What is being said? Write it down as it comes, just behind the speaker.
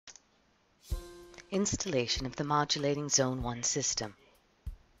Installation of the modulating Zone 1 system.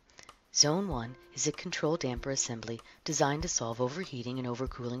 Zone 1 is a control damper assembly designed to solve overheating and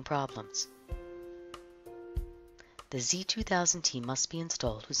overcooling problems. The Z-2000-T must be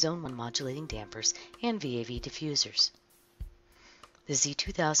installed with Zone 1 modulating dampers and VAV diffusers. The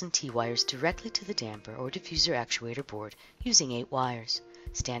Z-2000-T wires directly to the damper or diffuser actuator board using 8 wires.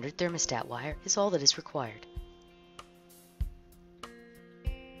 Standard thermostat wire is all that is required.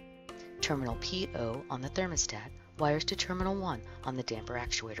 Terminal PO on the thermostat wires to terminal 1 on the damper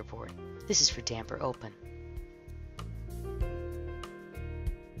actuator board. This is for damper open.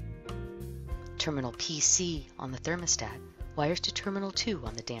 Terminal PC on the thermostat wires to terminal 2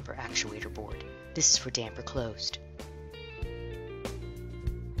 on the damper actuator board. This is for damper closed.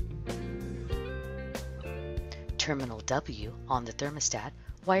 Terminal W on the thermostat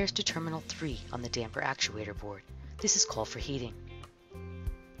wires to terminal 3 on the damper actuator board. This is called for heating.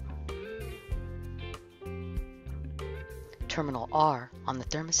 Terminal R on the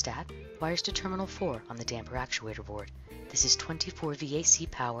thermostat wires to terminal 4 on the damper actuator board. This is 24 VAC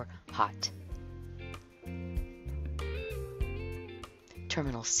power hot.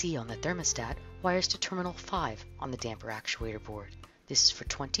 Terminal C on the thermostat wires to terminal 5 on the damper actuator board. This is for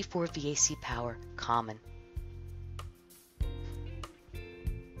 24 VAC power common.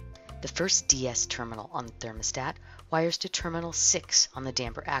 The first DS terminal on the thermostat wires to terminal 6 on the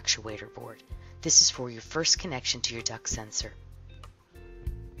damper actuator board. This is for your first connection to your duct sensor.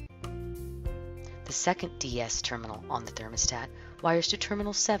 The second DS terminal on the thermostat wires to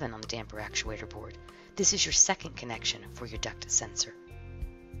terminal 7 on the damper actuator board. This is your second connection for your duct sensor.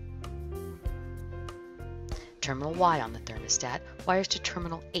 Terminal Y on the thermostat wires to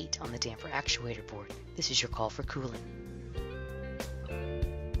terminal 8 on the damper actuator board. This is your call for cooling.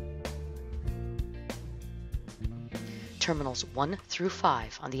 Terminals 1 through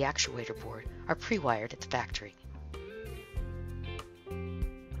 5 on the actuator board are pre-wired at the factory.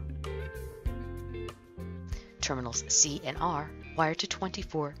 Terminals C and R wire to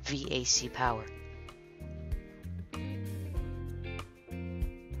 24 VAC power.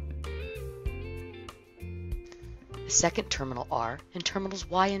 The second terminal R and terminals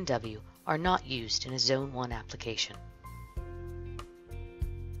Y and W are not used in a Zone 1 application.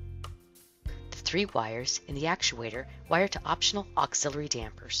 3 wires in the actuator wire to optional auxiliary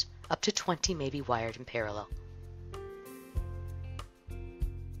dampers. Up to 20 may be wired in parallel.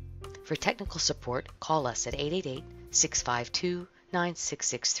 For technical support, call us at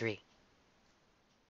 888-652-9663.